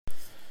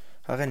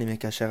הריני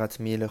מקשר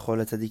עצמי לכל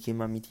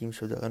הצדיקים האמיתיים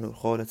שודרנו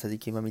ולכל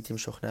הצדיקים האמיתיים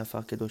שוכני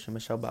עפר קדושים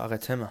אשר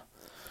בארץ המה.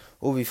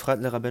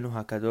 ובפחד לרבנו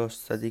הקדוש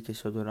צדיק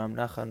יסוד עולם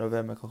נחל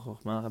נובע מכוח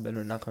חוכמה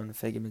רבנו נחמן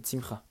מפגם את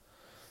שמחה.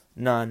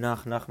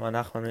 נח נחמן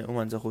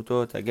מאומן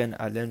זכותו תגן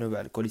עלינו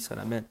ועל כל ישראל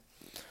אמן.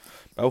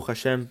 Baruch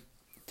Hashem.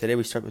 Today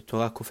we start with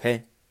Torah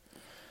Kufhe,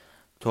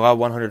 Torah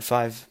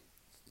 105,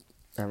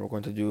 and we're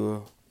going to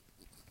do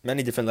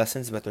many different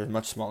lessons, but they're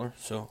much smaller.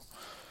 So,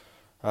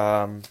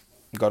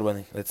 God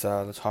willing, let's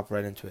hop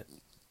right into it.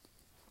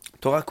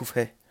 Torah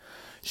Kufhe.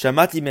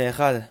 Shamati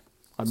me'echad.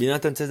 Rabbi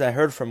Natan says, I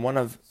heard from one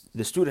of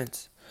the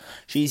students.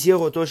 She'izhir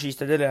oto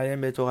she'istadel alem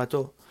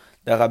be'torato.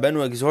 That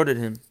Rabeinu exhorted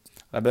him.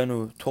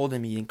 Rabeinu told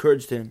him, he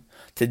encouraged him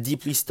to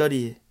deeply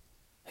study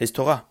his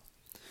Torah.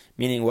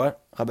 Meaning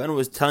what? Rabeinu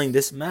was telling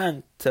this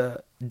man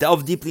to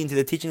delve deeply into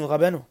the teaching of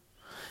Rabeinu.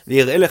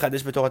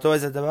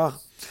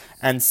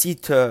 And see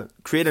to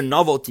create a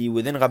novelty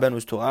within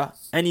Rabeinu's Torah,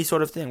 any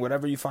sort of thing,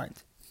 whatever you find.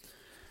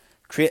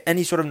 Create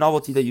any sort of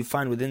novelty that you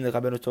find within the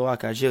Rabbeinu Torah.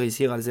 As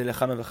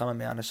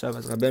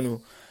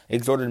Rabeinu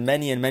exhorted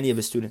many and many of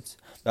his students.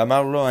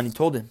 And he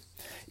told him,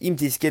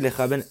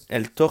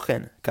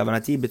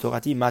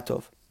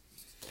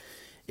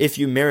 if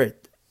you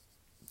merit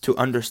to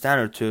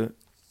understand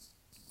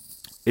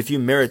if you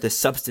merit the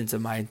substance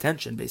of my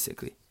intention,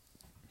 basically.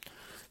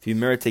 If you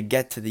merit to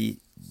get to the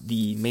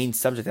main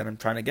subject that I'm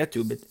trying to get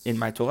to, but in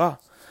my Torah,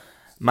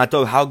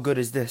 Matov, how good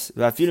is this?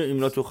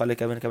 Even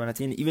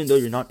though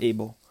you're not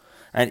able,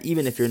 and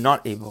even if you're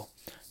not able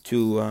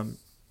to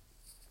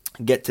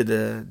get to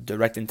the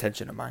direct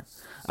intention of mine.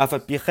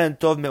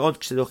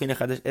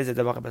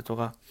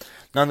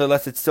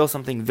 Nonetheless, it's still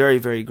something very,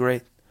 very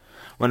great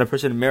when a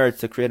person merits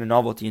to create a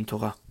novelty in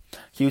Torah.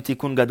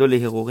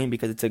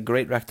 Because it's a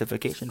great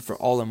rectification for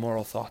all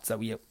immoral thoughts that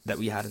we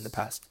had in the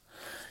past.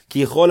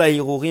 Because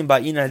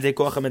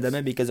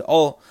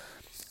all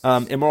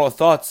immoral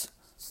thoughts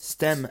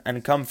stem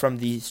and come from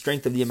the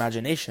strength of the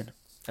imagination,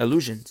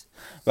 illusions.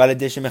 But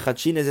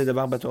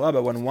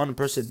when one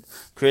person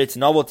creates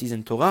novelties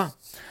in Torah,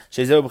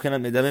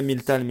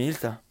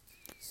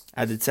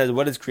 as it says,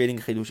 what is creating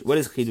chidush? What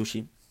is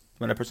chidushim?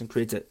 When a person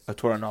creates a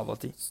Torah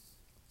novelty,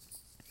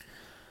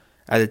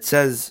 as it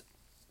says.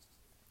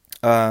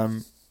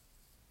 In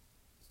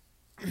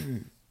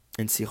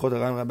Sichot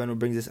Rabeinu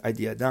brings this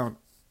idea down.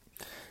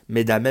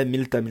 Medame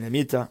milta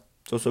minamita.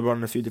 It's also brought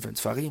in a few different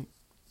sfarim.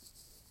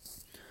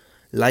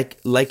 Like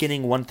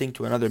likening one thing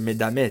to another.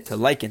 Medame, to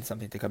liken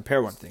something, to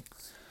compare one thing.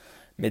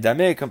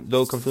 Medame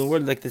though comes from the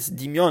word like this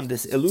dimyon,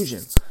 this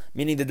illusion,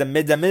 meaning that the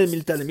medame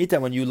milta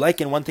lemita, when you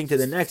liken one thing to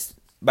the next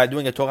by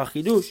doing a Torah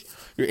chidush,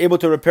 you're able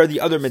to repair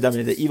the other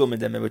medame, the evil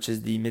medame, which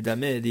is the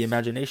medame, the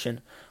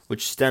imagination,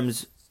 which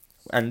stems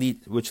and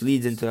which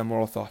leads into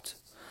immoral thoughts.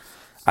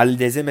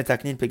 Therefore,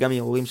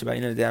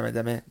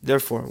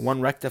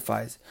 one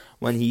rectifies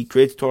when he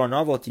creates Torah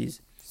novelties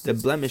the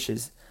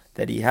blemishes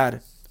that he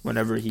had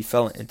whenever he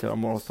fell into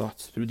immoral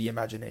thoughts through the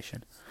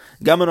imagination.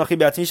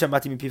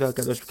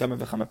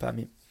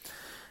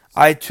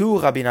 I too,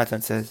 Rabbi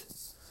Natan says,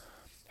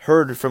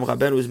 heard from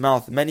Rabeinu's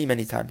mouth many,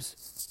 many times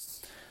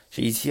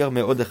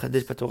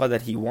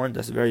that he warned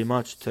us very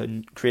much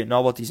to create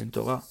novelties in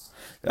Torah.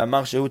 And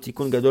Rabeinu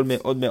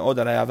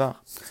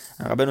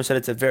said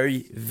it's a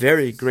very,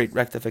 very great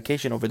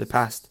rectification over the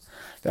past.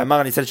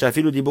 And he said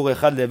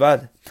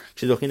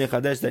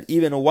that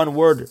even one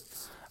word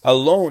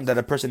alone that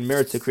a person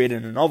merits to create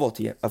in a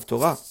novelty of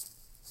Torah,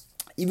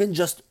 even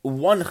just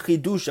one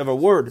chidush of a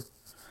word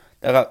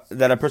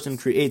that a person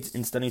creates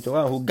in studying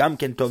Torah, who gam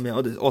ken tov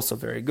me'od, is also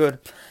very good,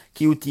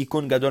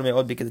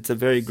 because it's a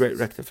very great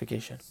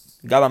rectification.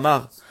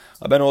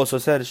 Rabeinu also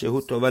said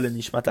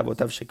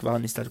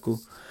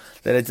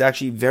that it's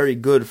actually very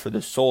good for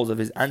the souls of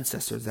his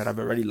ancestors that have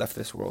already left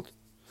this world,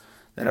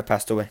 that have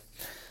passed away.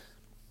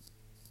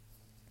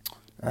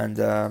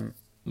 And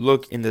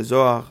look in the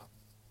Zohar,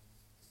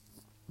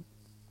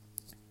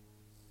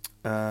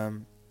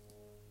 Parashat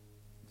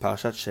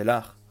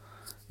Shelach,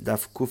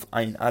 Daf Kuf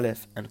Ayin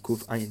Aleph and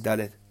Kuf Ayin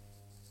Daled.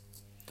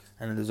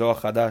 And in the Zohar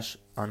Chadash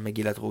on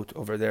Megillat Ruth,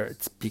 over there,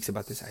 it speaks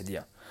about this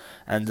idea.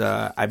 And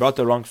I brought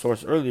the wrong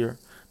source earlier,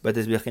 but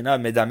this Bechina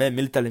Medame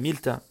Milta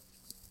Lemilta,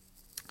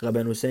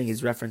 Rabeinu was saying,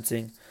 is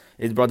referencing,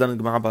 it's brought down in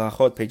Gemara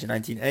Barachot, page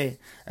 19a,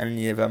 and in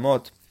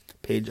Yevamot,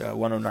 page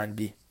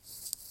 109b.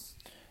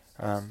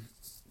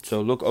 So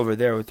look over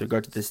there with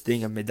regard to this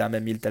thing of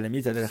Medame Milta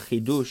Lemilta, that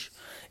Chidush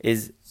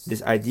is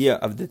this idea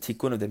of the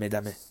Tikkun of the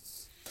Medame.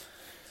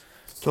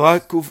 Torah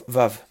Kuf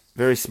Vav,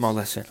 very small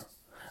lesson.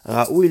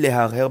 Ra'ui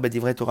leharher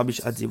b'divrei Torah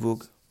b'shat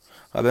zivug.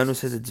 Rabeinu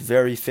says it's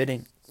very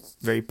fitting,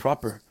 very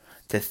proper,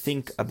 to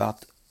think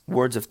about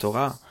words of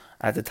Torah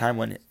at the time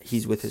when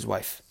he's with his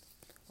wife.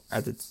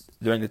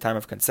 During the time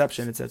of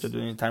conception, etc.,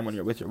 during the time when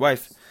you're with your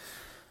wife,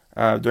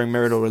 during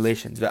marital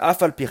relations.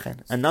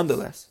 And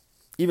nonetheless,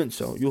 even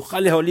so, you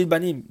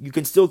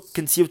can still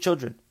conceive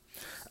children.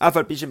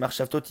 Even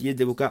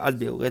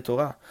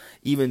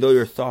though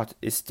your thought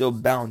is still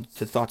bound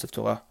to thoughts of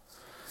Torah.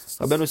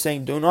 Rabeinu is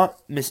saying, do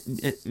not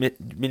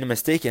be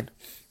mistaken.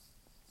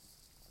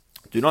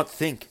 Do not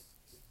think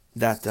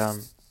that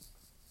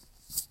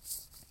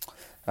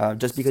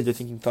just because you're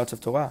thinking thoughts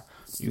of Torah,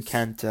 you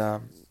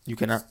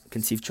cannot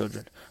conceive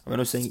children. I'm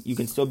not saying you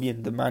can still be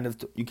in the mind of,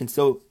 you can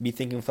still be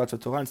thinking of thoughts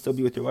of Torah and still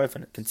be with your wife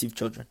and conceive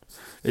children.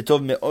 It's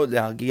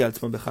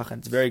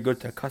very good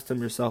to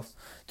accustom yourself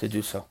to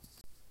do so.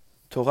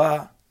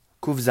 Torah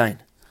Kuf Zayin.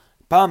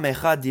 One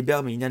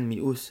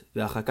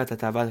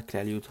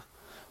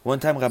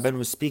time Rabeinu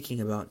was speaking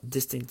about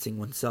distancing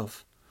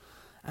oneself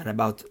and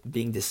about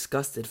being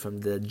disgusted from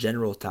the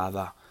general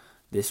ta'ava.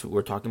 This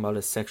we're talking about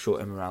is sexual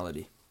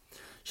immorality.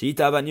 She'i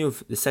ta'ava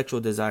niyuf, the sexual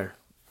desire.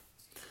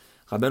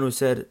 Rabeinu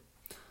said,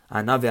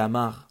 Ana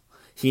ve'amar,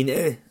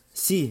 Hineh,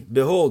 see,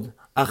 behold,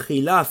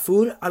 achila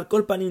fur al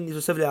kol panim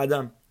nitosev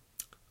le'adam.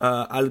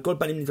 Al kol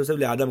panim nitosev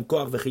le'adam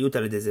koach v'chiyut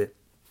al yedei zeh.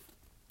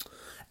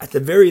 At the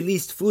very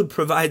least, food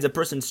provides a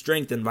person's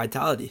strength and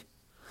vitality.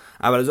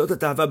 But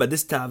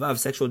this ta'ava of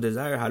sexual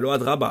desire,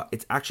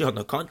 it's actually on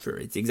the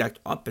contrary. It's the exact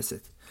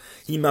opposite.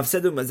 It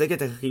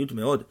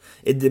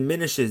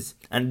diminishes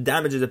and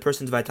damages a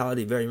person's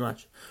vitality very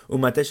much.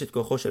 And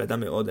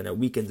it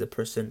weakens a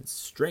person's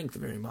strength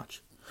very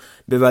much.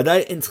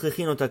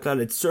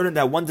 It's certain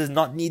that one does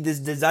not need this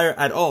desire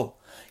at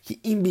all.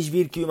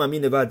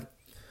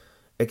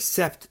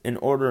 Except in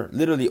order,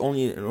 literally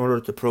only in order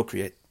to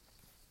procreate.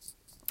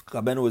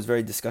 Rabeinu was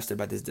very disgusted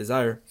by this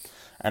desire,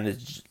 and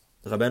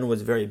Rabeinu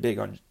was very big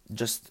on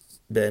just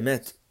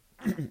be'emet,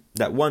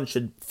 that one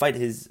should fight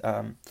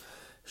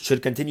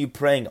should continue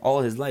praying all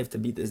his life to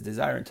beat this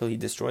desire until he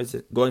destroys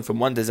it, going from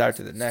one desire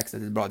to the next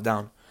that is brought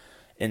down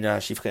in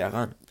Kivrei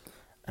Tzadikim.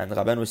 And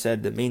Rabeinu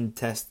said the main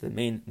test, the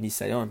main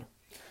nisayon,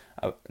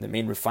 the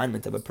main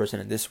refinement of a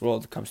person in this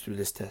world comes through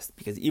this test.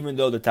 Because even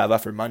though the ta'ava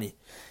for money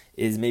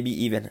is maybe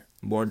even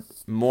more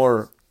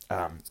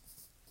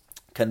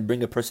can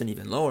bring a person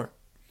even lower,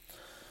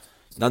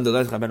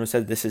 nonetheless, Rabeinu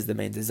said this is the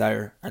main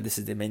desire and this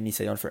is the main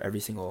nisayon for every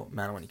single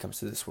man when he comes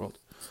to this world.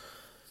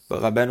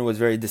 But Rabeinu was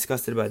very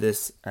disgusted by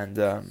this, and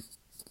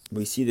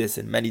we see this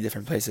in many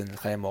different places in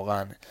Chayei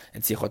Moran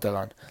and Sichot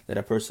Aran, that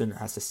a person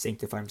has to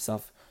sanctify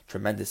himself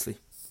tremendously.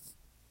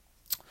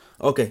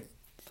 Okay,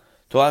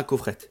 Torah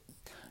Kufchet.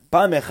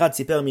 One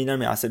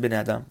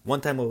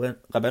time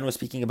Rabeinu was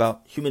speaking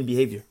about human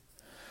behavior.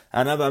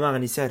 And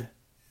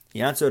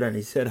he answered and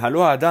he said,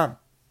 Halo Adam.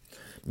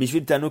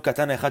 בשביל תענוג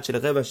קטן אחד של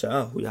רבע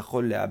שעה, הוא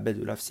יכול לאבד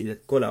ולהפסיד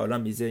את כל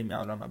העולם מזה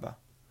מהעולם הבא.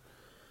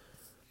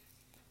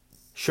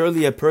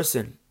 Surely a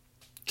person,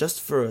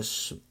 just for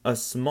a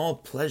small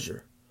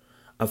pleasure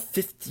of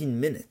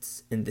 15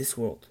 minutes in this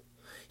world,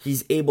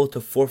 he's able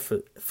to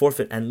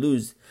forfeit and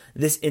lose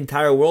this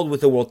entire world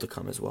with the world to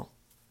come as well.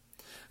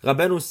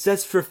 Rabeinu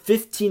says for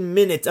 15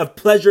 minutes of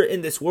pleasure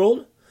in this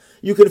world,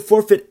 you can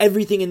forfeit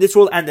everything in this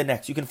world and the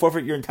next. You can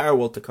forfeit your entire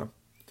world to come.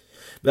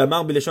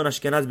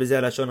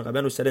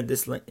 Rabeinu said in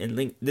this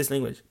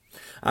language,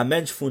 a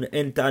mensch von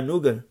ein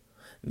Tanugel,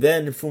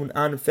 wenn von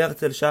ein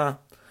Viertelschar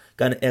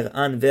kann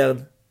an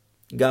werden,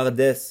 gar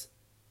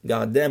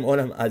dem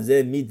olam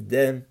azeh mit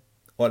dem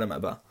olam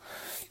haba.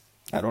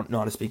 I don't know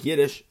how to speak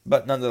Yiddish,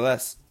 but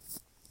nonetheless,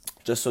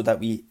 just so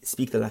that we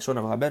speak the Lashon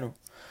of Rabeinu,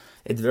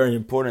 it's very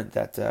important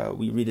that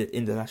we read it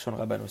in the Lashon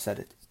Rabeinu said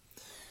it.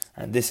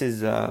 And this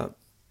is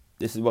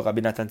what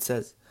Rabbi Natan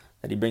says,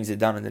 that he brings it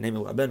down in the name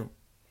of Rabeinu.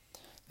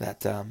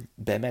 That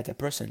be'emet, a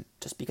person,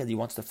 just because he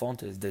wants to fall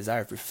into his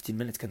desire for 15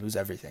 minutes, can lose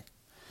everything.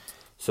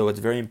 So it's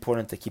very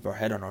important to keep our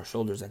head on our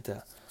shoulders and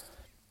to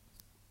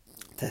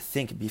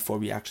think before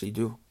we actually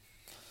do.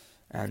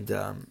 And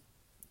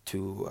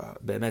to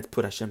be'emet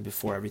put Hashem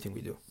before everything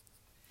we do.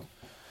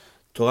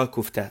 Torah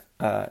Kuf Tet.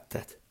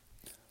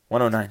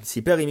 109.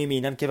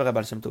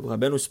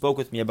 Rabeinu spoke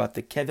with me about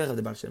the kever of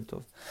the Baal Shem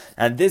Tov.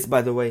 And this,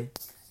 by the way,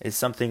 is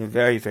something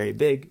very, very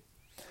big.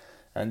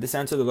 And this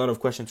answers a lot of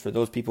questions for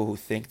those people who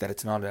think that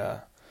it's not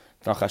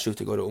chashuv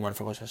to go to Uman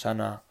for Rosh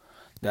Hashanah.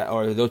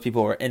 Or those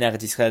people who are in Eretz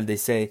Yisrael, they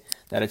say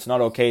that it's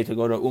not okay to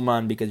go to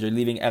Uman because you're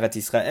leaving Eretz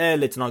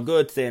Yisrael. It's not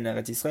good to stay in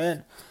Eretz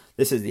Yisrael.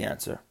 This is the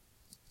answer.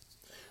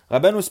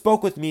 Rabeinu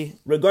spoke with me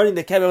regarding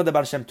the kever of the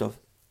Baal Shem Tov.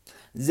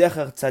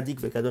 Zecher tzadik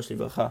v'kadosh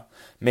livracha.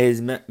 May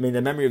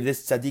the memory of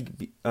this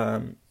tzaddik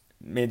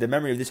may the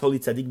memory of this holy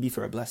tzaddik be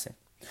for a blessing.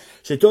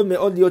 Shetov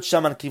me'od liot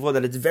sham al kivro,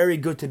 that it's very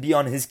good to be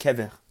on his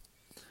kever.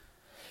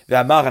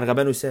 Ve'amar, and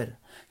Rabeinu said,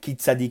 Ki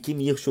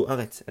tzadikim yirshu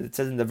aretz, as it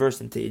says in the verse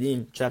in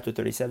Tehillim, chapter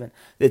 37,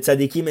 the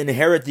tzadikim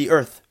inherit the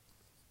earth.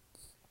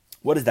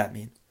 What does that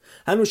mean?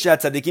 Hanu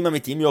she'atzadikim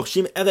amitim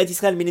yorshim Eretz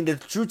Yisrael, meaning the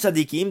true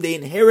tzadikim, they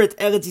inherit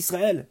Eretz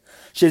Yisrael.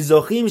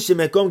 Shezochim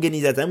shemekom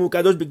genizatem hu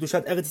kadosh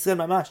b'kedushat Eretz Yisrael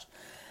mamash.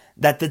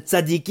 That the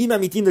tzadikim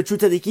amitim, the true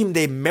tzadikim,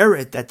 they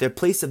merit that their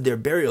place of their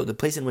burial, the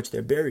place in which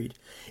they're buried,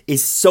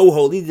 is so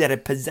holy that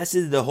it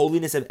possesses the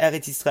holiness of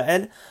Eretz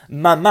Yisrael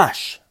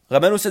mamash.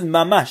 Rabeinu said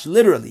mamash,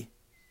 literally.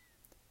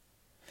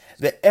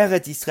 The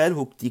Eretz Yisrael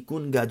hu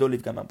tikun gadol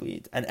livgam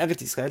habrit. And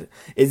Eretz Yisrael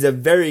is a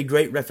very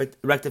great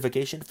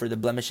rectification for the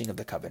blemishing of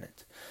the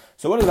covenant.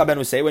 So what does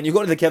Rabeinu say? When you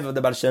go to the kever of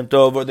the Baal Shem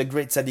Tov or the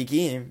great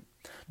tzadikim,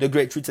 the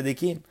great true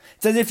tzadikim, it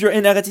says if you're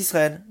in Eretz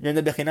Yisrael, you're in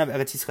the Bechina of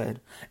Eretz Yisrael.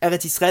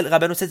 Eretz Yisrael,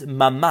 Rabeinu says,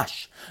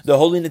 mamash, the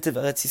holiness of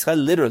Eretz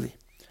Yisrael, literally.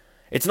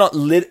 It's not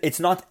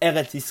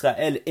Eretz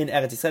Israel in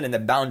Eretz Israel, in the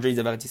boundaries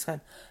of Eretz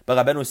Israel.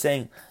 But Rabeinu is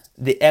saying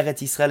the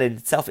Eretz Israel in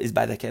itself is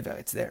by the kever.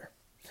 It's there.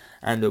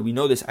 And we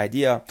know this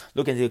idea.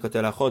 Look into the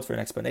Kotel HaChot for an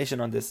explanation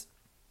on this.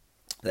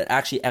 That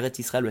actually Eretz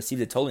Israel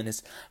received its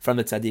holiness from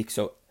the tzaddik.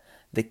 So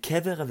the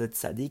kever of the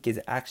tzaddik is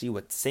actually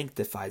what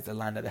sanctifies the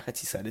land of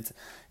Eretz Israel.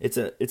 It's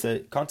a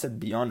concept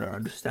beyond our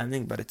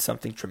understanding, but it's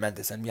something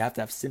tremendous. And we have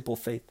to have simple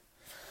faith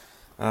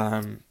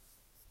to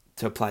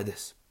apply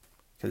this.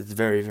 Because it's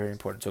very, very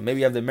important. So maybe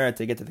you have the merit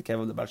to get to the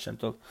kever of the Baal Shem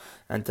Tov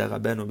and to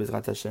Rabeinu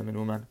Bezrat Hashem and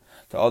Uman,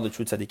 to all the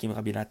true tzaddikim,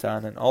 Rabbi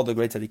Natan, and all the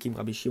great tzaddikim,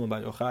 Rabbi Shimon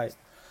Bar Yochai.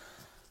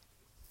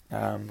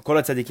 Kol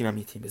tzaddikim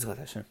amitim, Bezrat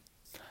Hashem.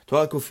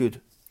 Torah Kuf Yud.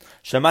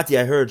 Shamati,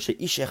 I heard,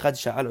 she'ish echad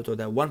sha'al oto,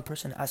 that one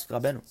person asked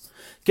Rabeinu,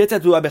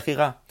 Ketatu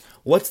abechira,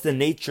 what's the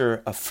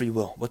nature of free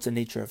will? What's the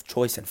nature of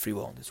choice and free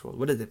will in this world?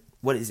 What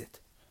is it?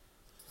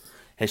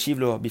 Heshiv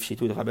lo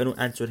bifshitud, Rabeinu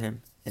answered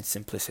him in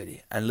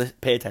simplicity. And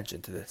pay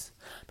attention to this.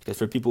 Because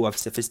for people who have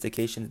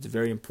sophistication, it's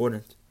very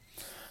important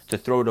to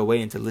throw it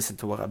away and to listen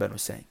to what Rabeinu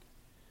is saying.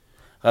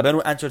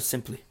 Rabeinu answered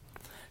simply.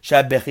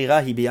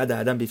 Sha'abechira hi biyad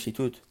ha'adam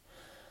bifshitud.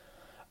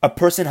 A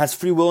person has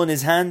free will in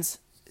his hands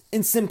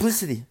in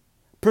simplicity.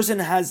 Person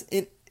has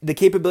the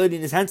capability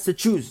in his hands to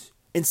choose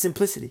in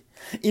simplicity.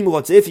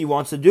 If he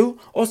wants to do,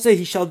 or say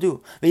he shall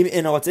do.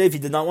 If he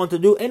did not want to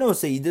do,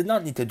 say he did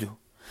not need to do.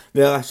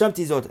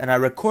 And I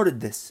recorded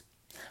this.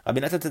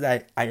 Rabbi Natan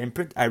said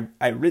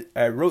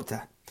I wrote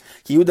that.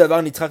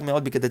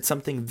 Because it's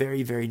something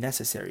very, very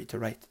necessary to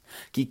write.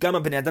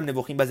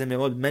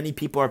 Many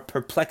people are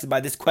perplexed by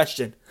this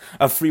question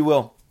of free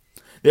will.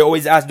 They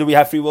always ask, do we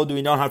have free will? Do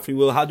we not have free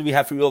will? How do we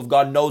have free will if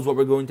God knows what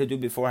we're going to do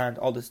beforehand?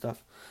 All this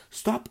stuff.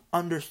 Stop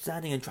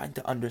understanding and trying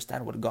to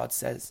understand what God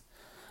says.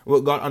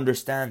 What God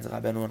understands,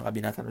 Rabeinu and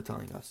Rabbi Natan are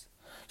telling us.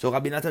 So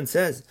Rabbi Natan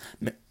says,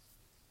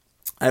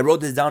 I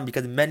wrote this down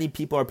because many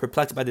people are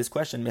perplexed by this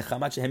question. Because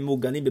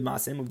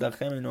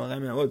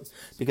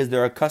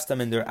they're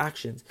accustomed in their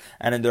actions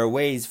and in their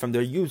ways from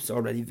their youth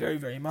already very,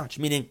 very much.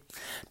 Meaning,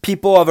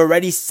 people have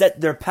already set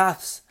their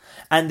paths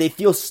and they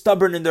feel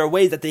stubborn in their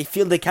ways that they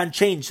feel they can't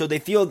change. So they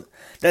feel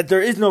that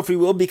there is no free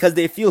will because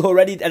they feel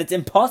already that it's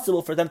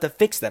impossible for them to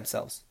fix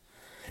themselves.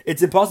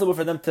 It's impossible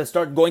for them to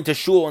start going to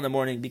shul in the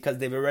morning because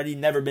they've already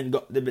never been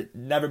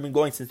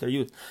going since their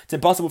youth. It's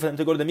impossible for them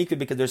to go to the mikveh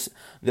because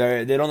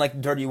they don't like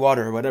dirty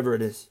water or whatever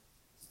it is.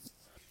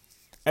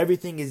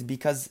 Everything is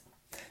because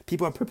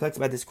people are perplexed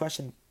by this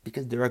question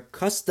because they're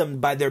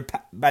accustomed by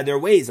their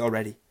ways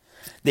already.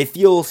 They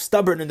feel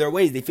stubborn in their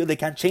ways. They feel they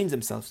can't change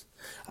themselves.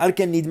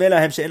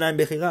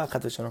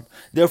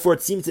 Therefore,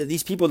 it seems to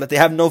these people that they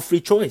have no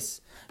free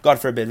choice. God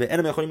forbid.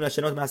 And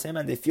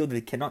they feel they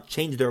cannot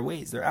change their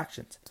ways, their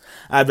actions.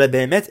 But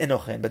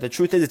the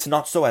truth is, it's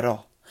not so at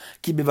all.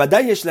 Because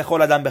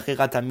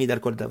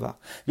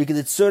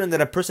it's certain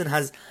that a person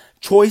has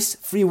choice,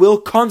 free will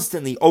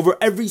constantly over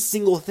every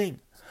single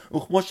thing.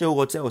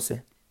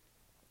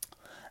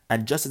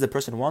 And just as a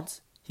person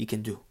wants, he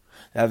can do.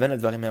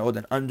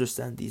 And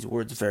understand these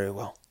words very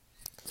well.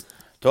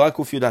 Torah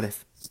Kuf Yud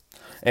Aleph.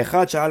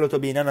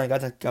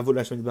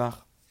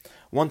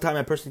 One time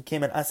a person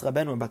came and asked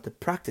Rabeinu about the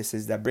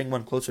practices that bring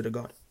one closer to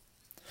God.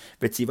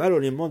 And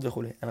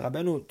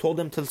Rabeinu told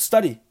him to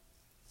study.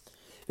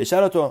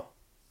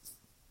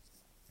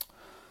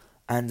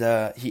 And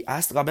he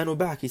asked Rabeinu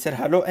back. He said,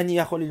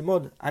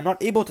 I'm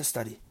not able to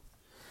study.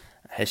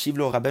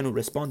 Rabeinu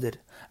responded,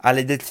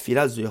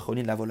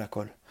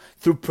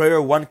 through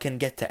prayer one can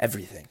get to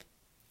everything.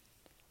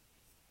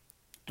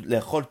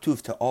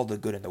 To all the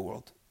good in the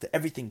world. To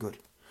everything good.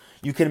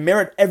 You can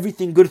merit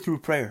everything good through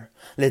prayer.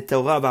 To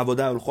Torah,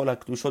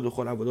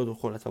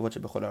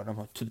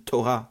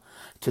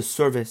 to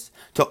service,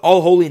 to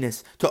all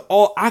holiness, to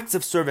all acts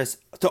of service,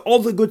 to all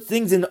the good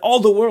things in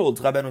all the world,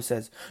 Rabeinu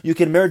says. You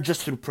can merit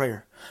just through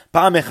prayer.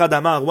 One time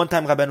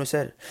Rabeinu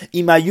said,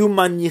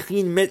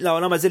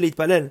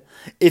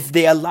 if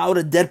they allowed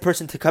a dead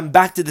person to come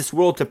back to this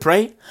world to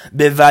pray,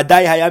 it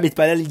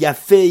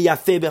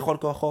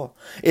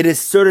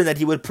is certain that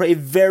he would pray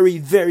very,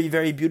 very,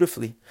 very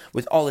beautifully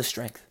with all his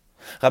strength.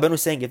 Rabeinu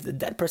is saying, if the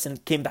dead person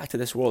came back to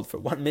this world for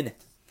 1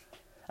 minute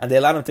and they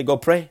allowed him to go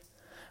pray,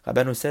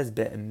 Rabeinu says,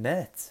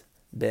 Be'emet,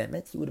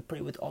 he would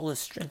pray with all his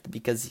strength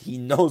because he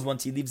knows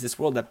once he leaves this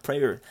world that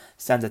prayer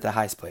stands at the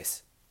highest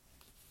place.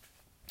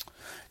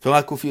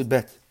 Torah Kuf Yud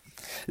Bet.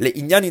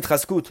 Le'inyan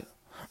itchaskut,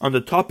 on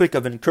the topic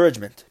of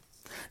encouragement.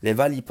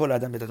 Rabeinu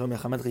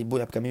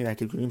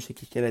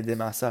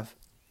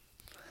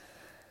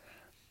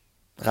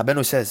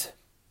says,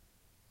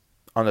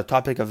 on the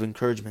topic of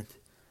encouragement,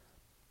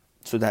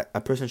 so that a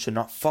person should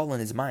not fall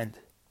in his mind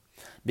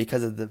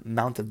because of the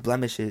amount of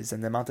blemishes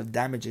and the amount of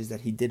damages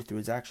that he did through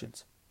his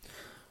actions.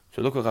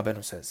 So look what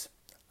Rabeinu says.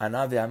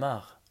 Ana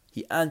ve'amar.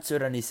 He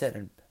answered and he said,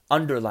 and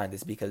underline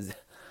this because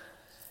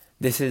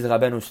this is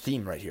Rabeinu's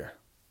theme right here.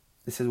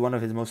 This is one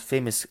of his most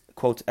famous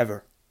quotes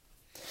ever.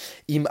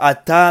 Im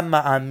ata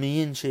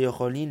ma'amin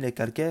sheyocholin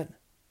lekalkel,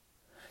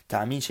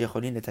 ta'amin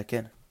sheyocholin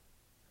letaken.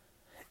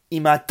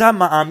 Im ata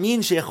ma'amin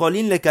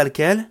sheyocholin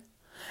lekalkel,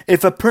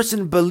 If a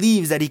person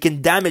believes that he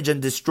can damage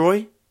and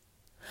destroy,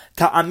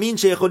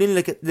 believe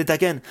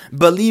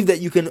that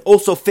you can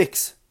also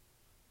fix,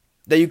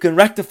 that you can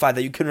rectify,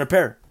 that you can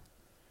repair.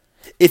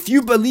 If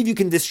you believe you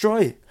can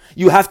destroy,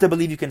 you have to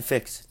believe you can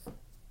fix.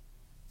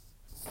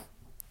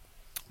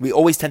 We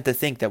always tend to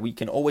think that we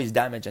can always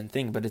damage and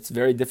think, but it's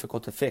very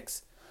difficult to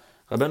fix.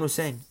 Rabeinu is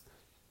saying,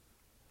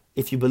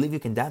 if you believe you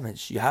can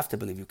damage, you have to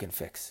believe you can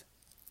fix.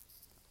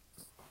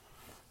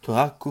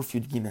 Torah Kuf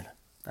Yud Gimel.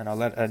 And I'll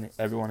let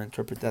everyone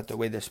interpret that the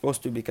way they're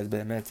supposed to, because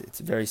it's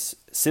very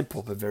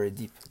simple but very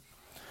deep.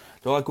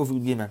 Torah Kuf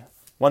Yud Gimel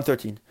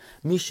 113.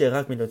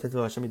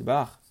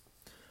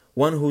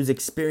 One who's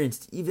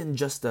experienced even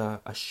just a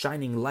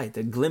shining light,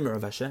 a glimmer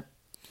of Hashem.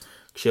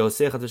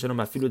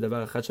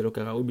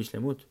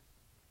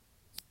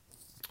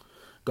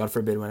 God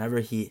forbid, whenever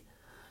he...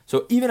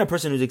 So even a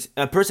person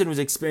who's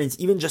experienced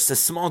even just a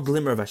small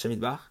glimmer of Hashem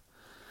Yitbarach,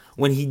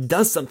 when he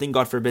does something,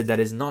 God forbid, that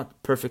is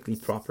not perfectly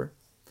proper,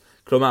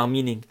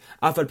 meaning,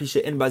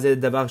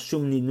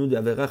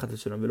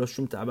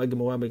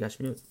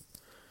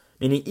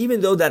 meaning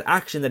even though that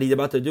action that he's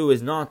about to do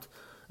is not,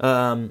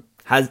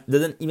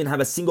 doesn't even have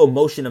a single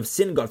motion of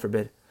sin, God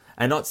forbid,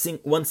 and not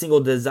one single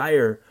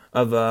desire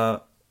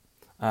of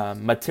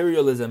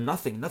materialism,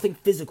 nothing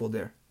physical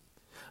there.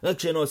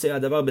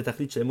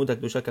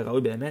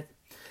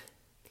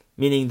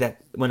 Meaning that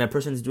when a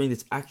person is doing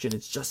this action,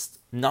 it's just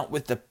not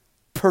with the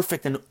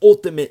perfect and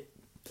ultimate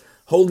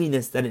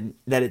holiness that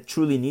it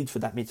truly needs for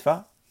that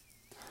mitzvah.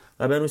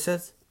 Rabeinu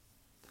says,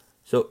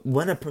 so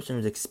when a person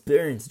has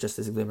experienced just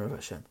this glimmer of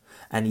Hashem,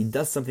 and he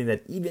does something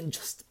that even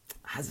just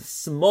has a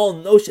small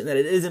notion that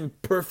it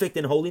isn't perfect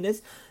in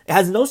holiness, it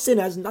has no sin,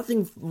 it has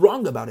nothing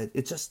wrong about it,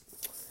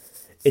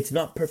 it's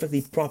not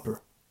perfectly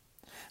proper.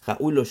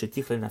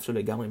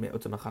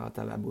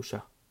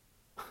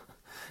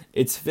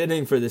 It's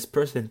fitting for this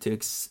person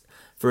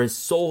for his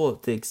soul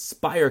to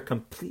expire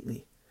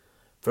completely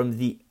from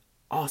the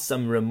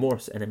awesome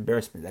remorse and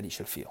embarrassment that he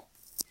should feel.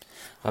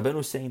 Rabeinu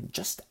is saying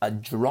just a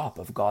drop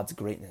of God's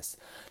greatness,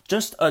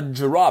 just a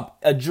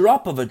drop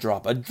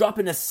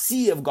in a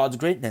sea of God's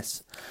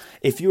greatness.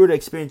 If you were to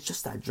experience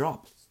just that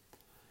drop,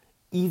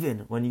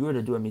 even when you were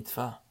to do a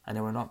mitzvah and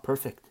it were not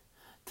perfect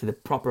to the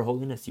proper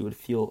holiness, you would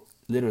feel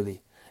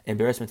literally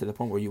embarrassment to the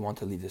point where you want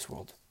to leave this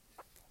world.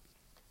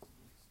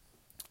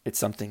 It's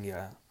something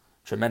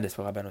tremendous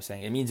what Rabeinu is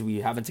saying. It means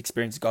we haven't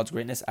experienced God's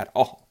greatness at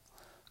all.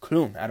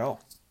 Klum, at all.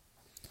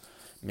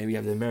 Maybe we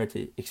have the merit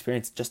to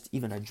experience just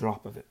even a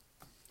drop of it.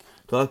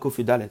 Torah Kuf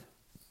Yudalet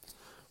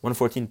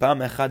 114.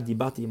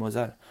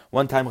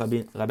 One time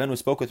Rabeinu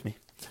spoke with me.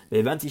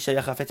 And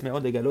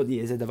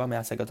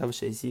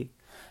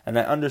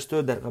I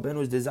understood that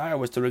Rabeinu's desire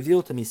was to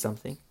reveal to me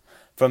something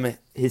from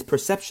his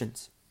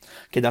perceptions.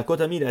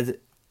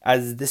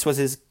 As this was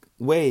his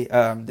way,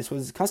 this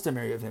was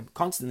customary of him.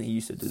 Constantly he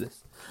used to do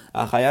this.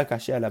 But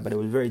it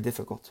was very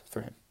difficult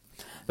for him.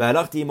 And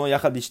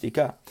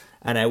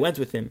I went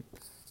with him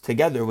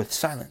together with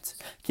silence.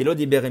 Because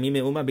he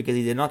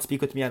did not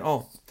speak with me at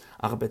all.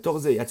 But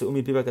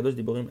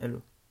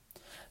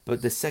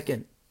the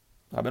second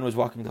Rabeinu was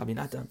walking with Rabbi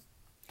Natan,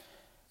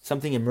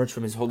 something emerged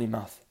from his holy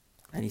mouth.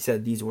 And he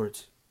said these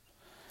words.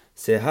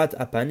 Sehat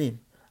apanim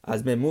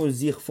az memur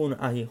zichfun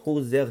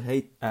ahihu zer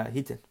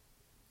hiten.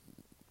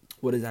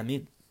 What does that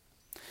mean?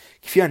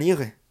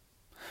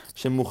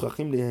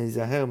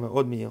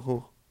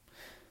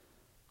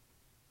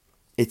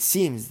 It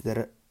seems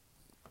that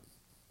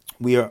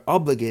we are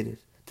obligated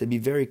to be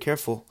very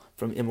careful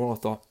from immoral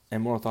thoughts. We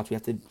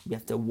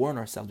have to warn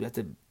ourselves.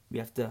 We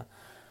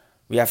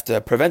have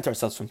to prevent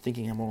ourselves from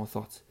thinking immoral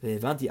thoughts.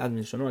 And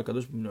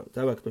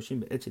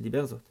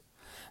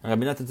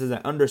Rabbi Natan says,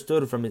 I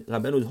understood from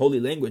Rabeinu's holy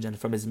language and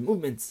from his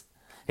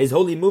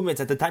holy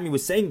movements at the time he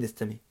was saying this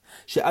to me,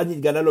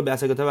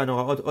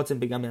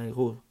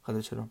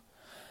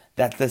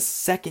 that the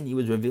second he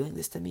was revealing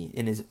this to me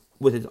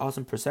with his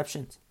awesome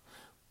perceptions,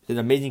 with his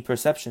amazing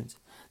perceptions,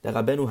 that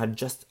Rabeinu had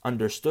just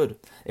understood.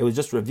 It was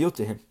just revealed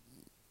to him.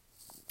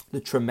 The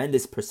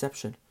tremendous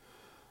perception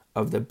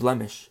of the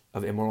blemish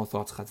of immoral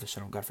thoughts, God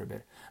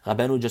forbid.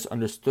 Rabeinu just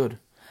understood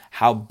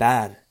how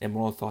bad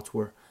immoral thoughts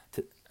were.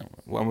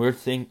 Whenever we're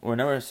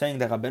saying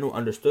that Rabeinu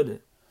understood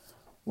it,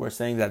 we're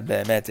saying that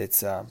be'emet,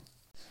 it's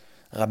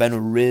Rabeinu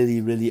really,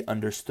 really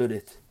understood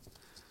it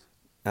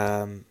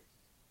to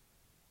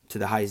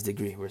the highest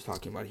degree. We're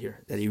talking about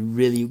here, that he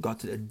really got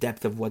to the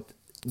depth of what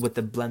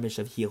the blemish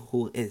of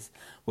Hirhul is,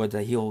 what the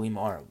Hirulim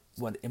are,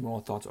 what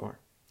immoral thoughts are.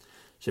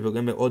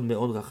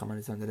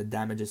 That it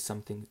damages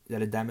something,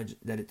 that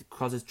it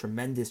causes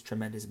tremendous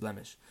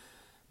blemish.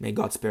 May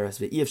God spare us.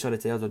 And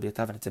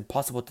it's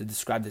impossible to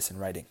describe this in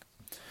writing.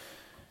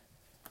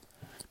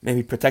 May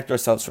we protect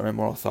ourselves from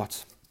immoral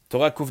thoughts.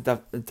 Torah Kuf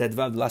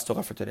Tedvav, the last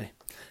Torah for today.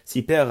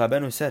 Siper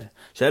Rabeinu said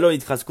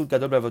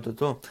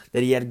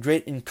that he had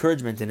great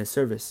encouragement in his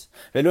service.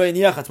 He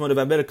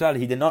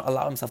did not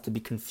allow himself to be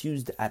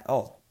confused at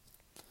all.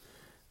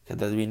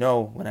 Because as we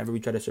know, whenever we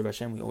try to serve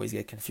Hashem, we always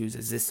get confused.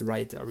 Is this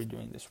right? Are we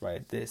doing this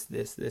right? This.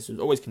 There's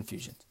always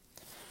confusion.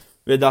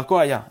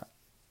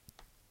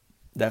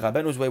 The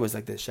Rabeinu's way was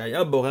like this.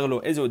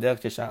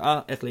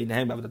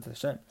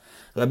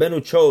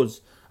 Rabeinu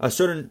chose a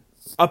certain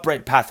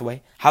upright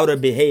pathway, how to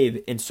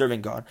behave in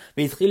serving God.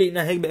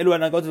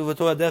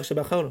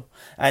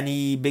 And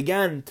he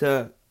began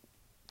to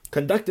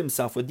conduct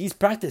himself with these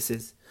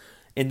practices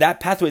in that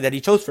pathway that he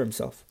chose for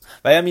himself.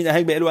 He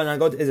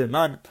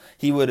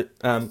would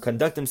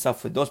conduct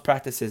himself with those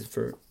practices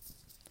for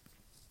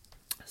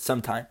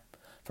some time,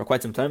 for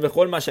quite some time.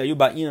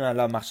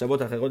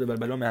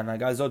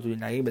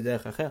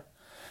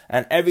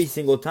 And every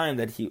single time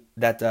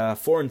that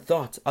foreign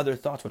thoughts, other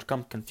thoughts would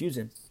come confuse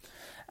him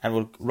and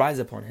would rise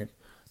upon him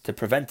to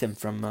prevent him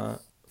from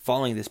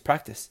following this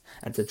practice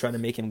and to try to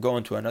make him go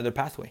into another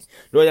pathway.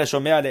 He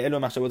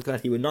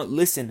would not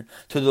listen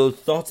to those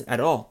thoughts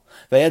at all.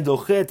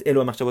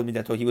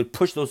 He would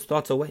push those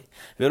thoughts away.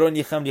 He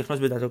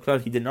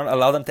did not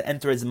allow them to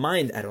enter his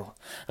mind at all.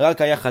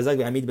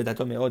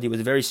 He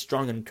was very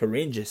strong and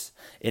courageous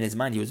in his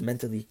mind. He was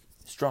mentally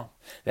strong.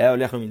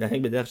 And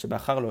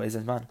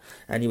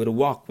he would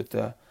walk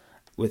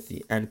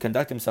and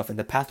conduct himself in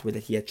the pathway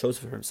that he had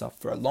chosen for himself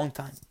for a long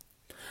time.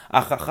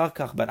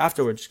 But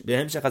afterwards,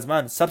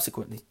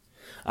 subsequently,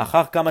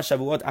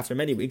 after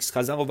many weeks,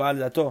 some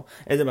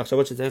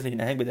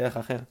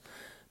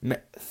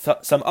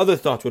other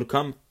thoughts would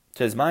come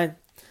to his mind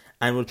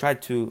and would try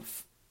to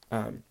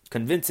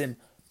convince him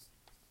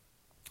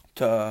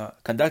to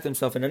conduct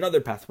himself in another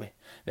pathway.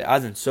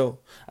 And so,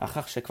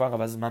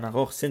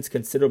 since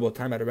considerable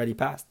time had already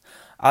passed,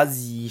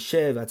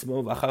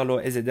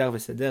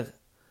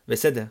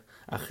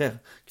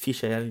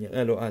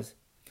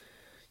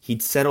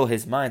 he'd settle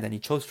his mind and he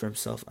chose for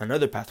himself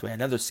another pathway,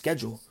 another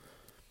schedule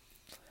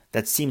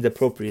that seemed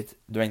appropriate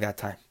during that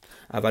time.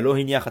 But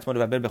he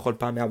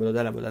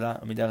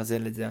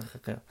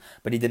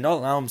did not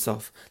allow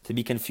himself to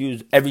be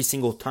confused every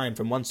single time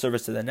from one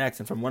service to the next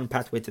and from one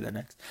pathway to the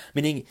next.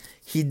 Meaning,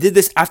 he did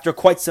this after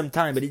quite some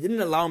time, but he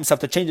didn't allow himself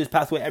to change his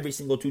pathway every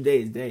single 2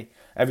 days,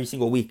 every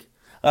single week.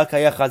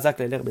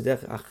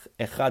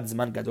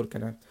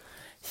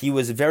 He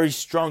was very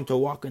strong to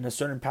walk in a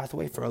certain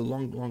pathway for a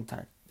long, long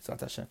time.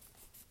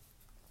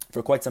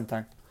 For quite some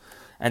time.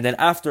 And then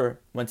after,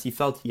 once he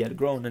felt he had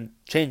grown and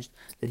changed,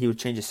 then he would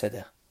change his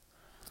seder.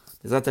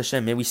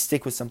 May we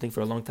stick with something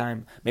for a long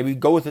time. May we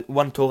go with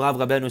one Torah of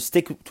Rabeinu,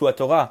 stick to a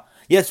Torah.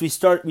 Yes, we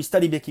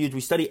study Bekiyut,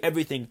 we study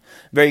everything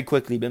very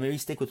quickly, but may we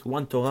stick with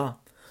one Torah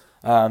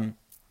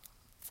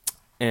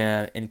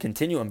in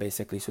continuum,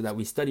 basically, so that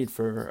we studied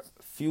for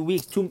a few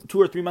weeks, 2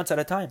 or 3 months at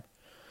a time.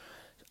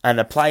 And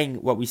applying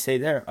what we say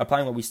there,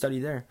 applying what we study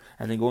there,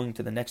 and then going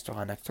to the next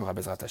Torah,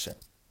 Bezrat Hashem.